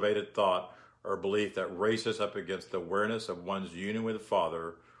every elevated thought or belief that races up against the awareness of one's union with the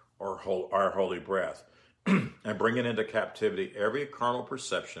Father or our holy breath, and bringing into captivity every carnal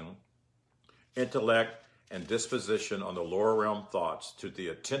perception, intellect, and disposition on the lower realm thoughts to the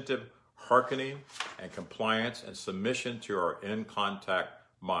attentive hearkening and compliance and submission to our in contact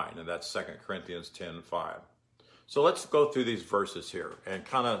mind. And that's 2 Corinthians 10:5. So let's go through these verses here and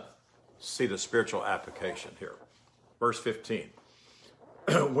kind of see the spiritual application here. Verse 15.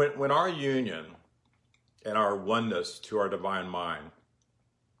 When our union and our oneness to our divine mind,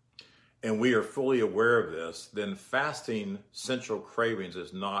 and we are fully aware of this, then fasting sensual cravings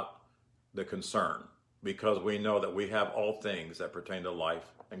is not the concern, because we know that we have all things that pertain to life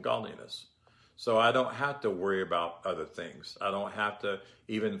and godliness. So I don't have to worry about other things. I don't have to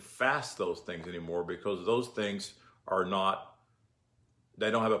even fast those things anymore, because those things are not,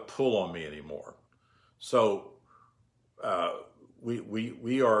 they don't have a pull on me anymore. So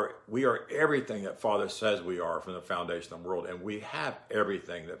we are everything that Father says we are from the foundation of the world, and we have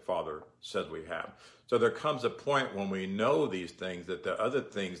everything that Father says we have. So there comes a point when we know these things, that the other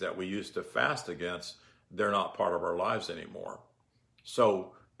things that we used to fast against, they're not part of our lives anymore.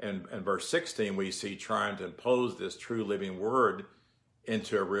 So in verse 16, we see trying to impose this true living word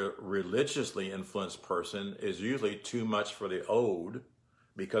into a religiously influenced person is usually too much for the old,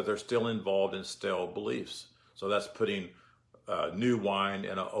 because they're still involved in stale beliefs. So that's putting new wine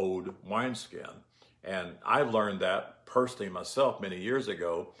in an old wineskin. And I learned that personally myself many years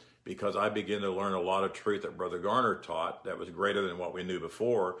ago, because I began to learn a lot of truth that Brother Garner taught that was greater than what we knew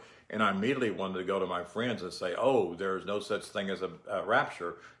before. And I immediately wanted to go to my friends and say, oh, there's no such thing as a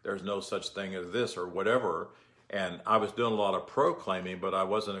rapture. There's no such thing as this or whatever. And I was doing a lot of proclaiming, but I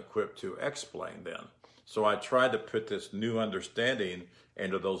wasn't equipped to explain then. So I tried to put this new understanding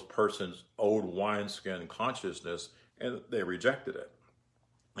into those persons' old wineskin consciousness, and they rejected it.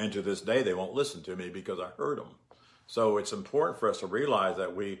 And to this day, they won't listen to me because I hurt them. So it's important for us to realize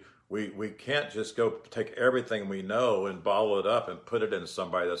that we can't just go take everything we know and bottle it up and put it in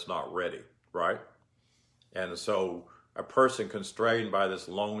somebody that's not ready, right? And so a person constrained by this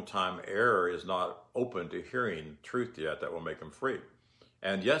long time error is not open to hearing truth yet that will make them free.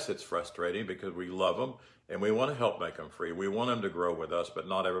 And yes, it's frustrating, because we love them and we want to help make them free. We want them to grow with us, but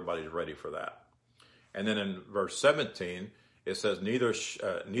not everybody's ready for that. And then in verse 17, it says,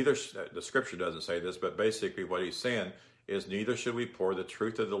 the scripture doesn't say this, but basically what he's saying is, neither should we pour the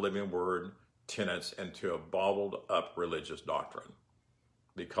truth of the living word tenets into a bottled up religious doctrine,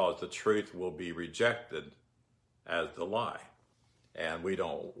 because the truth will be rejected as the lie. And we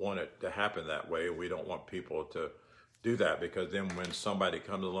don't want it to happen that way. We don't want people to do that, because then when somebody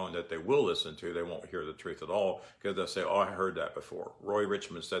comes along that they will listen to, they won't hear the truth at all, because they'll say, oh, I heard that before. Roy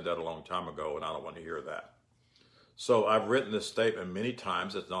Richmond said that a long time ago, and I don't want to hear that. So I've written this statement many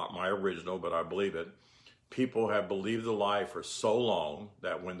times. It's not my original, but I believe it. People have believed the lie for so long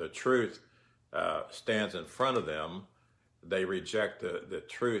that when the truth stands in front of them, they reject the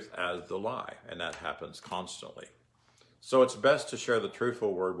truth as the lie, and that happens constantly. So it's best to share the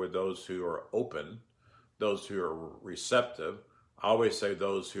truthful word with those who are open, those who are receptive. I always say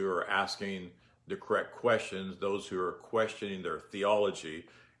those who are asking the correct questions, those who are questioning their theology,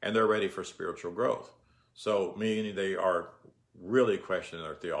 and they're ready for spiritual growth. So meaning they are really questioning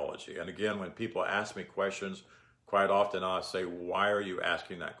their theology. And again, when people ask me questions quite often I'll say, why are you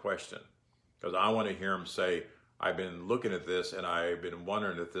asking that question? Because I want to hear him say, I've been looking at this and I've been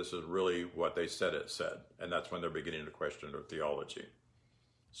wondering if this is really what they said it said. And that's when they're beginning to question their theology.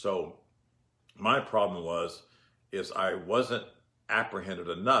 So my problem is I wasn't apprehended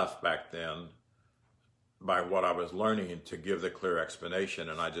enough back then by what I was learning to give the clear explanation,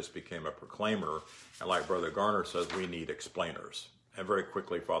 and I just became a proclaimer. And like Brother Garner says, we need explainers. And very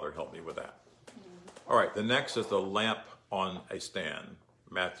quickly, Father helped me with that. All right, the next is the lamp on a stand,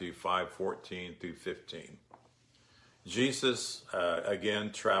 Matthew 5:14 through 15. Jesus,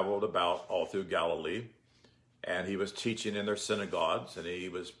 again, traveled about all through Galilee, and he was teaching in their synagogues, and he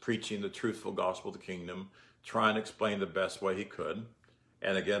was preaching the truthful gospel of the kingdom, trying to explain the best way he could.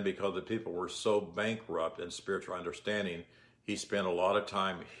 And again, because the people were so bankrupt in spiritual understanding, he spent a lot of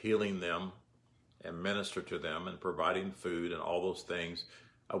time healing them and minister to them and providing food and all those things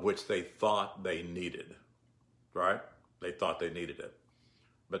of which they thought they needed, right? They thought they needed it.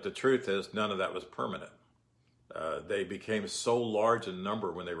 But the truth is, none of that was permanent. They became so large in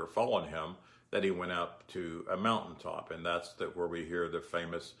number when they were following him that he went up to a mountaintop. And that's where we hear the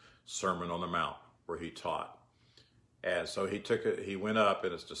famous Sermon on the Mount, where he taught. And so he went up,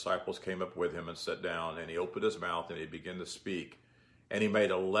 and his disciples came up with him and sat down, and he opened his mouth and he began to speak. And he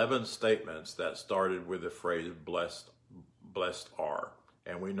made 11 statements that started with the phrase, blessed are.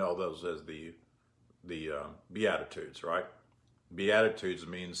 And we know those as the Beatitudes, right? Beatitudes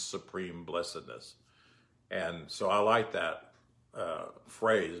means supreme blessedness. And so I like that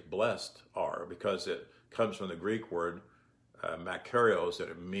phrase, blessed are, because it comes from the Greek word makarios, that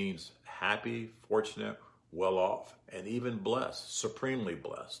it means happy, fortunate, well off, and even blessed, supremely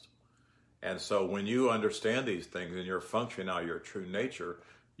blessed. And so when you understand these things and you're functioning out of your true nature,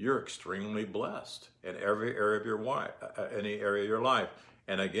 you're extremely blessed in every area of your life, any area of your life.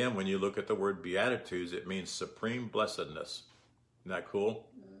 And again, when you look at the word Beatitudes, it means supreme blessedness. Isn't that cool?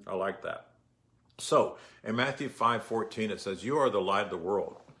 I like that. So in Matthew 5:14, it says, you are the light of the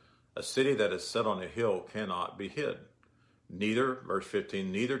world. A city that is set on a hill cannot be hid. Neither, verse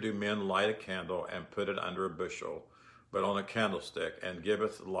 15, neither do men light a candle and put it under a bushel, but on a candlestick, and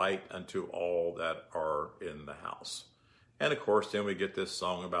giveth light unto all that are in the house. And of course, then we get this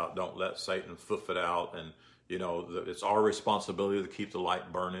song about don't let Satan foof it out. And, you know, it's our responsibility to keep the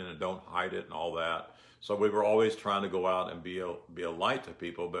light burning and don't hide it and all that. So we were always trying to go out and be a light to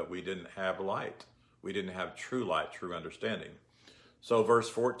people, but we didn't have light. We didn't have true light, true understanding. So verse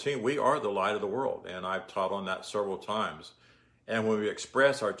 14, we are the light of the world. And I've taught on that several times. And when we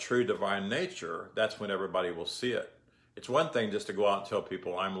express our true divine nature, that's when everybody will see it. It's one thing just to go out and tell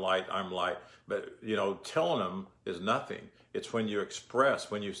people, I'm light, but, you know, telling them is nothing. It's when you express,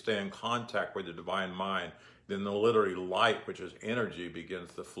 when you stay in contact with the divine mind, then the literally light, which is energy,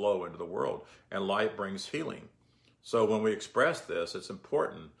 begins to flow into the world. And light brings healing. So when we express this, it's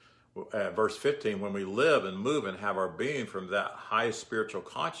important. Verse 15, when we live and move and have our being from that high spiritual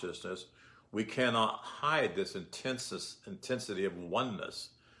consciousness, we cannot hide this intensity of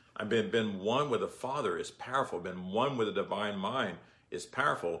oneness. I've been one with the Father is powerful. Been one with the divine mind is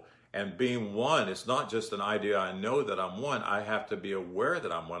powerful. And being one, it's not just an idea. I know that I'm one. I have to be aware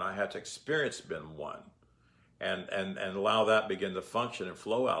that I'm one. I have to experience being one, and allow that begin to function and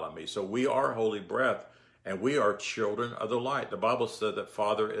flow out of me. So we are holy breath, and we are children of the light. The Bible said that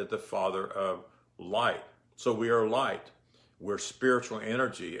Father is the Father of light. So we are light. We're spiritual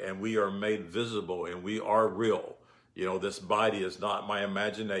energy, and we are made visible, and we are real. You know, this body is not my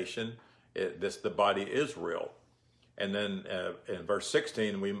imagination. The body is real. And then in verse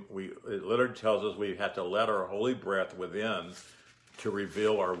 16, it literally tells us we have to let our holy breath within to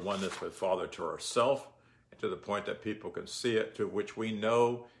reveal our oneness with Father to ourselves, to the point that people can see it, to which we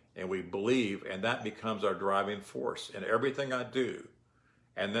know and we believe, and that becomes our driving force in everything I do.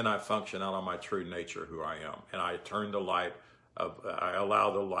 And then I function out of my true nature, who I am. And I turn I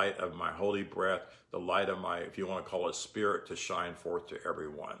allow the light of my holy breath, the light of my, if you want to call it spirit, to shine forth to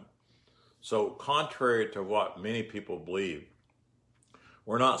everyone. So contrary to what many people believe,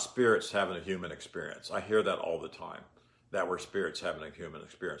 we're not spirits having a human experience. I hear that all the time, that we're spirits having a human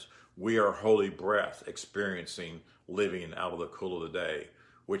experience. We are holy breath experiencing, living out of the cool of the day,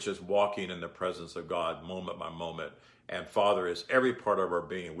 which is walking in the presence of God moment by moment. And Father is every part of our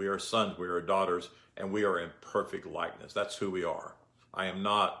being. We are sons, we are daughters, and we are in perfect likeness. That's who we are. I am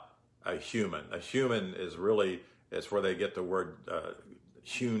not a human. A human is really, it's where they get the word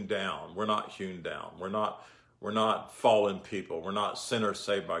hewn down. We're not hewn down. We're not fallen people. We're not sinners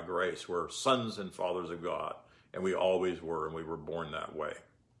saved by grace. We're sons and fathers of God, and we always were, and we were born that way.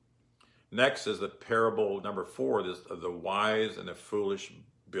 Next is the parable number 4, the wise and the foolish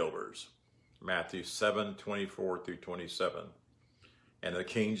builders. Matthew 7:24-27. And in the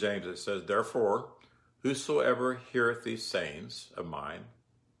King James it says, "Therefore, whosoever heareth these sayings of mine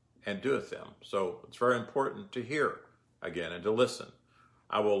and doeth them." So it's very important to hear again and to listen.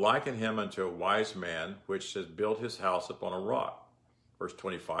 "I will liken him unto a wise man which has built his house upon a rock." Verse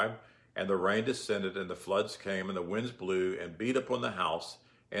 25, "And the rain descended, and the floods came, and the winds blew and beat upon the house,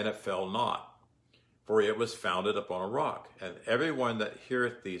 and it fell not. For it was founded upon a rock. And everyone that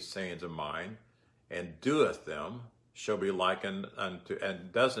heareth these sayings of mine and doeth them shall be likened unto,"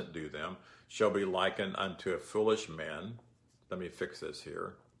 and doesn't do them, "shall be likened unto a foolish man." Let me fix this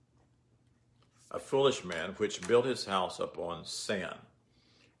here. "A foolish man which built his house upon sand."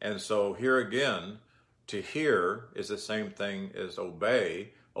 And so here again, to hear is the same thing as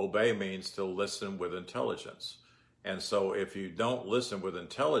obey. Obey means to listen with intelligence. And so if you don't listen with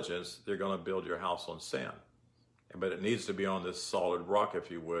intelligence, you're going to build your house on sand. But it needs to be on this solid rock, if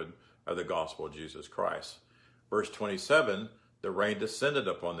you would, of the gospel of Jesus Christ. Verse 27, "The rain descended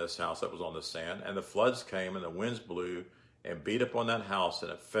upon this house that was on the sand, and the floods came, and the winds blew and beat upon that house,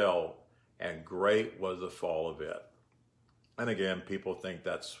 and it fell, and great was the fall of it." And again, people think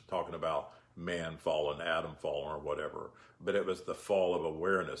that's talking about man fallen, Adam fallen, or whatever. But it was the fall of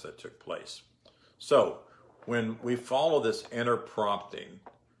awareness that took place. So when we follow this inner prompting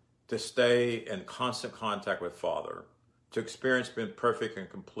to stay in constant contact with Father, to experience being perfect and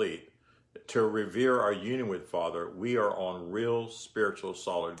complete, to revere our union with Father, we are on real spiritual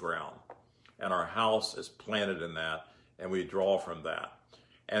solid ground. And our house is planted in that, and we draw from that.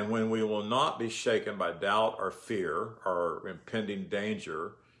 And when we will not be shaken by doubt or fear or impending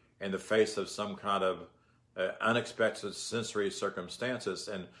danger in the face of some kind of unexpected sensory circumstances,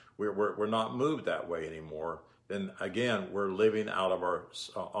 and we're not moved that way anymore, then again, we're living out of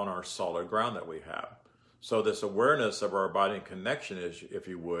on our solid ground that we have. So this awareness of our abiding connection, is, if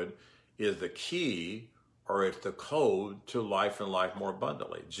you would, is the key, or it's the code to life and life more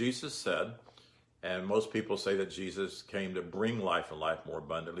abundantly. Jesus said, and most people say that Jesus came to bring life and life more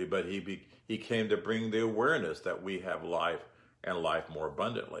abundantly, but he came to bring the awareness that we have life and life more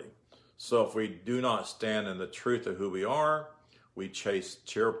abundantly. So if we do not stand in the truth of who we are, we chase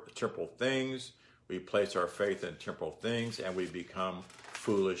temporal things, we place our faith in temporal things, and we become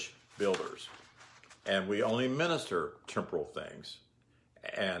foolish builders. And we only minister temporal things,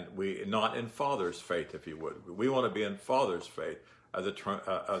 and we not in Father's faith, if you would. We want to be in Father's faith, of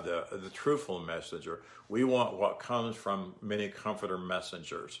the truthful messenger. We want what comes from many comforter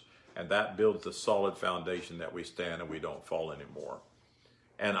messengers, and that builds the solid foundation that we stand and we don't fall anymore.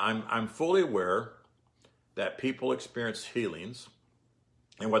 And I'm fully aware that people experience healings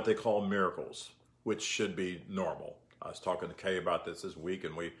and what they call miracles, which should be normal. I was talking to Kay about this week,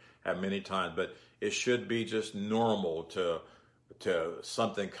 and we have many times, but it should be just normal to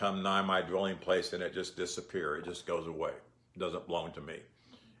something come nigh my dwelling place and it just disappear. It just goes away. It doesn't belong to me.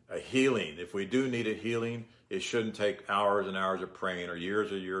 A healing, if we do need a healing, it shouldn't take hours and hours of praying or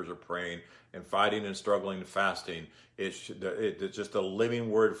years of praying and fighting and struggling and fasting. It's just a living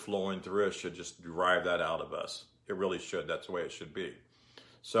word flowing through us should just drive that out of us. It really should. That's the way it should be.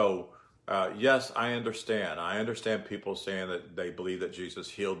 So, yes, I understand. I understand people saying that they believe that Jesus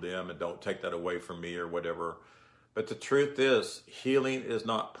healed them, and don't take that away from me or whatever. But the truth is, healing is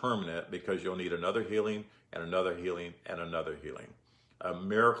not permanent, because you'll need another healing and another healing and another healing. A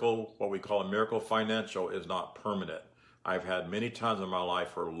miracle, what we call a miracle financial, is not permanent. I've had many times in my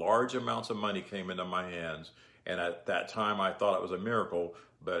life where large amounts of money came into my hands, and at that time I thought it was a miracle,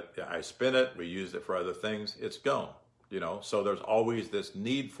 but I spent it, we used it for other things, it's gone. So there's always this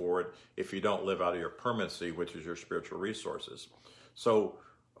need for it if you don't live out of your permanency, which is your spiritual resources. So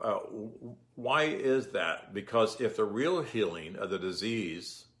why is that? Because if the real healing of the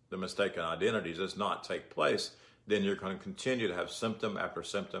disease, the mistaken identity, does not take place, then you're going to continue to have symptom after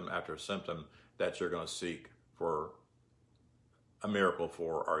symptom after symptom that you're going to seek for a miracle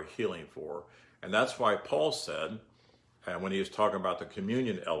for or a healing for. And that's why Paul said, and when he was talking about the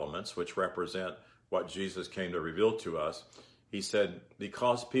communion elements, which represent what Jesus came to reveal to us, he said,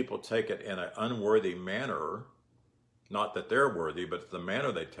 because people take it in an unworthy manner, not that they're worthy, but the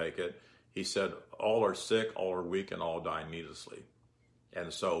manner they take it, he said, all are sick, all are weak, and all die needlessly.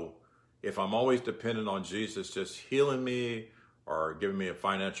 And so if I'm always dependent on Jesus just healing me or giving me a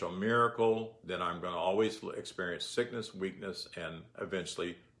financial miracle, then I'm going to always experience sickness, weakness, and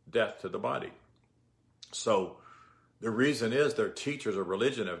eventually death to the body. So the reason is their teachers of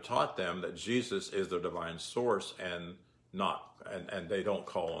religion have taught them that Jesus is the divine source and they don't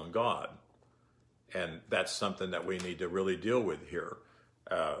call on God. And that's something that we need to really deal with here.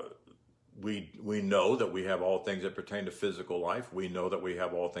 we know that we have all things that pertain to physical life. We know that we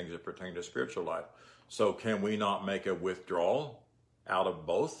have all things that pertain to spiritual life. So can we not make a withdrawal out of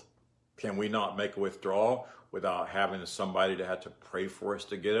both? Can we not make a withdrawal without having somebody to have to pray for us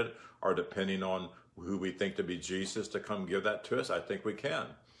to get it, or depending on who we think to be Jesus to come give that to us? I think we can.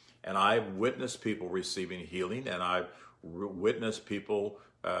 And I've witnessed people receiving healing, and I've witnessed people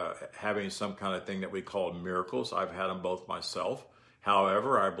having some kind of thing that we call miracles. I've had them both myself.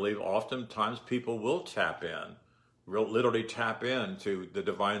 However, I believe oftentimes people will tap in, literally tap into the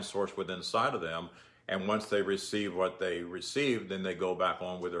divine source within inside of them. And once they receive what they receive, then they go back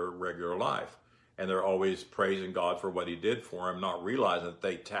on with their regular life. And they're always praising God for what he did for them, not realizing that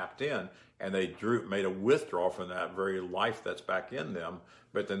they tapped in and they made a withdrawal from that very life that's back in them.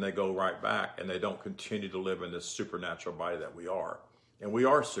 But then they go right back and they don't continue to live in this supernatural body that we are. And we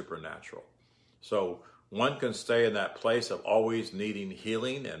are supernatural. So one can stay in that place of always needing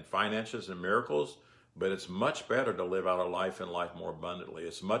healing and finances and miracles, but it's much better to live out a life and life more abundantly.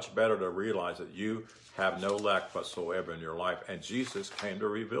 It's much better to realize that you have no lack whatsoever in your life, and Jesus came to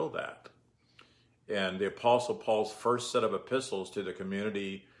reveal that. And the Apostle Paul's first set of epistles to the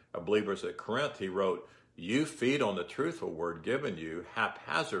community of believers at Corinth, he wrote, "You feed on the truthful word given you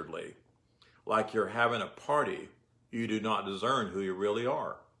haphazardly, like you're having a party. You do not discern who you really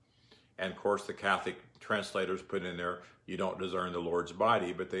are." And of course, the Catholic translators put in there, "You don't discern the Lord's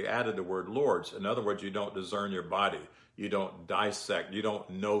body," but they added the word Lord's. In other words, you don't discern your body. You don't dissect. You don't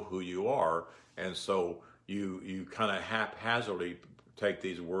know who you are. And so you kind of haphazardly take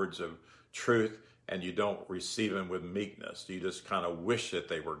these words of truth and you don't receive them with meekness. You just kind of wish that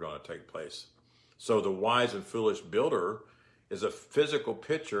they were going to take place. So the wise and foolish builder is a physical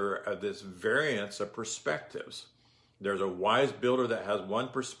picture of this variance of perspectives. There's a wise builder that has one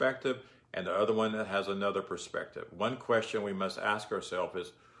perspective and the other one that has another perspective. One question we must ask ourselves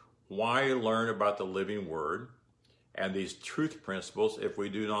is, why learn about the living word and these truth principles if we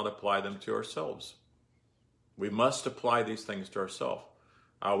do not apply them to ourselves? We must apply these things to ourselves.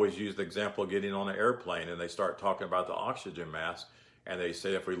 I always use the example of getting on an airplane and they start talking about the oxygen mask, and they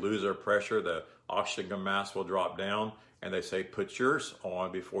say if we lose our pressure, the oxygen mask will drop down, and they say put yours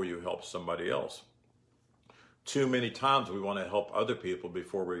on before you help somebody else. Too many times we want to help other people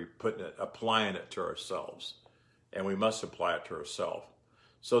before we applying it to ourselves, and we must apply it to ourselves.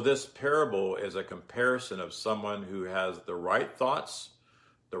 So this parable is a comparison of someone who has the right thoughts,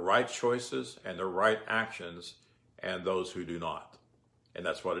 the right choices, and the right actions, and those who do not. And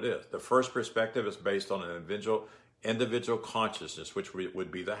that's what it is. The first perspective is based on an individual consciousness, which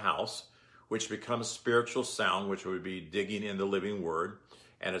would be the house, which becomes spiritual sound, which would be digging in the living word,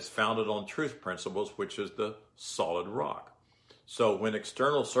 and it's founded on truth principles, which is the solid rock. So when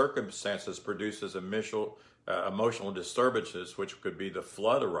external circumstances produces emotional disturbances, which could be the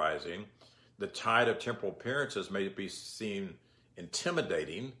flood arising, the tide of temporal appearances may be seen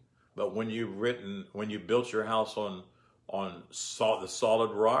intimidating, but when you built your house on the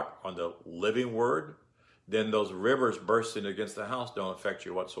solid rock, on the living word, then those rivers bursting against the house don't affect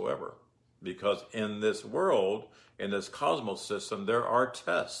you whatsoever. Because in this world, in this cosmos system, there are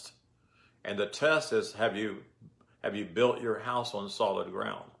tests. And the test is, have you built your house on solid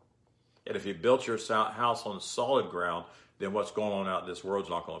ground? And if you built your house on solid ground, then what's going on out in this world is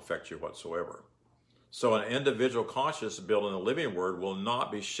not going to affect you whatsoever. So an individual consciousness built in the living word will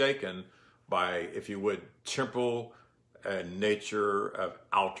not be shaken by, if you would, temporal nature of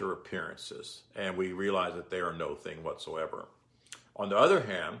outer appearances. And we realize that they are no thing whatsoever. On the other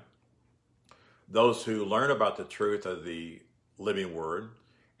hand, those who learn about the truth of the living word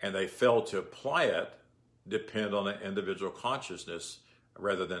and they fail to apply it depend on the individual consciousness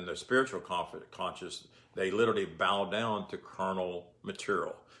rather than the spiritual consciousness. They literally bow down to carnal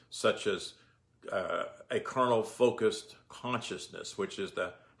material, such as a carnal focused consciousness, which is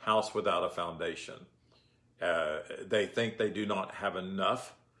the house without a foundation. They think they do not have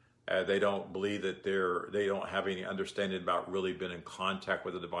enough. They don't believe that they don't have any understanding about really being in contact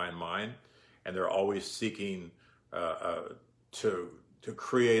with the divine mind, and they're always seeking to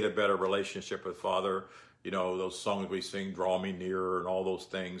create a better relationship with Father. You know, those songs we sing, "Draw Me Nearer," and all those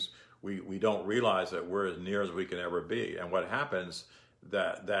things. We don't realize that we're as near as we can ever be. And what happens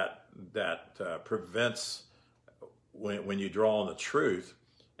that prevents when you draw on the truth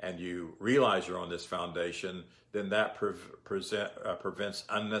and you realize you're on this foundation, then that prevents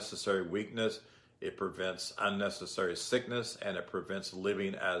unnecessary weakness, it prevents unnecessary sickness, and it prevents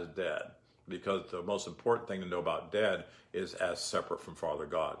living as dead. Because the most important thing to know about dead is as separate from Father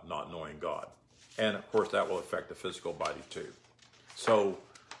God, not knowing God. And of course that will affect the physical body too. So,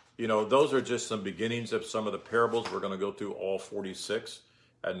 you know, those are just some beginnings of some of the parables. We're going to go through all 46.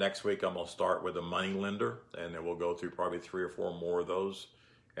 Next week, I'm going to start with a money lender, and then we'll go through probably 3 or 4 more of those.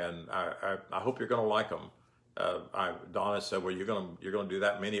 And I hope you're going to like them. Donna said, "Well, you're going to do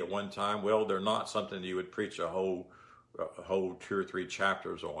that many at one time." Well, they're not something you would preach a whole 2 or 3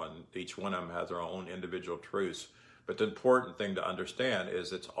 chapters on. Each one of them has their own individual truths. But the important thing to understand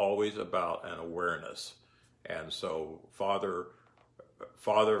is it's always about an awareness. And so Father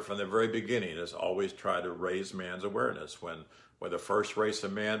from the very beginning has always tried to raise man's awareness. When the first race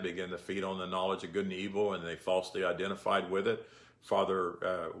of man began to feed on the knowledge of good and evil, and they falsely identified with it,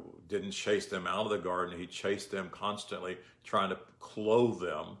 Father didn't chase them out of the garden. He chased them constantly, trying to clothe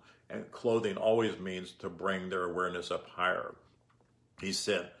them. And clothing always means to bring their awareness up higher. He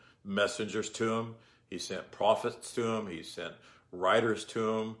sent messengers to them. He sent prophets to them. He sent writers to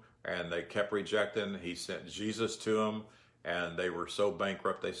them, and they kept rejecting. He sent Jesus to them, and they were so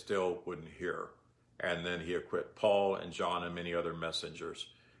bankrupt they still wouldn't hear. And then he equipped Paul and John and many other messengers.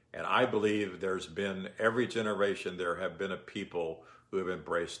 And I believe there's been, every generation, there have been a people who have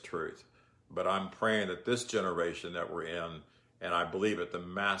embraced truth. But I'm praying that this generation that we're in, and I believe that the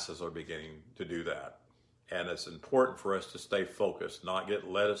masses are beginning to do that. And it's important for us to stay focused, not get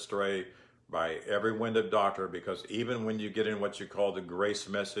led astray by every wind of doctrine, because even when you get in what you call the grace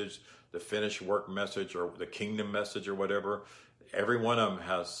message, the finished work message, or the kingdom message, or whatever, every one of them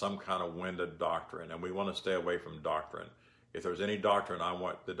has some kind of wind of doctrine, and we want to stay away from doctrine. If there's any doctrine, I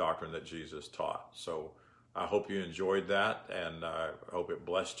want the doctrine that Jesus taught. So I hope you enjoyed that, and I hope it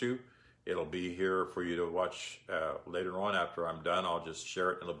blessed you. It'll be here for you to watch later on after I'm done. I'll just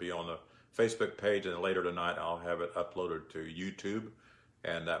share it. It'll be on the Facebook page, and later tonight I'll have it uploaded to YouTube.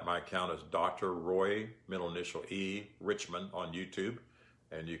 And that my account is Dr. Roy, middle initial E, Richmond on YouTube.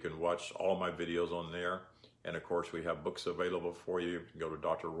 And you can watch all my videos on there. And of course, we have books available for you. You can go to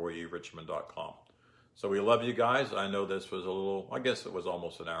drroyerichmond.com. So we love you guys. I know this was a little, I guess it was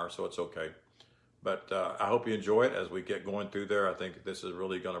almost an hour, so it's okay. But I hope you enjoy it as we get going through there. I think this is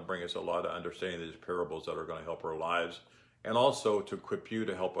really going to bring us a lot of understanding of these parables that are going to help our lives, and also to equip you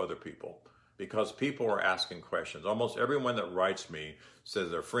to help other people. Because people are asking questions. Almost everyone that writes me says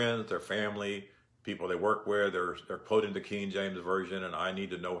their friends, their family, people they work with, they're quoting the King James Version, and I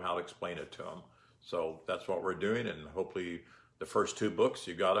need to know how to explain it to them. So that's what we're doing, and hopefully the first 2 books,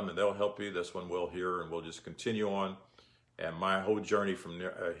 you got them, and they'll help you. This one will here, and we'll just continue on. And my whole journey from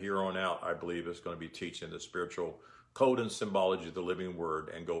here on out, I believe, is going to be teaching the spiritual code and symbology of the living word,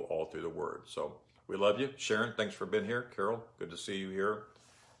 and go all through the word. So we love you. Sharon, thanks for being here. Carol, good to see you here.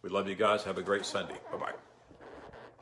 We love you guys. Have a great Sunday. Bye-bye.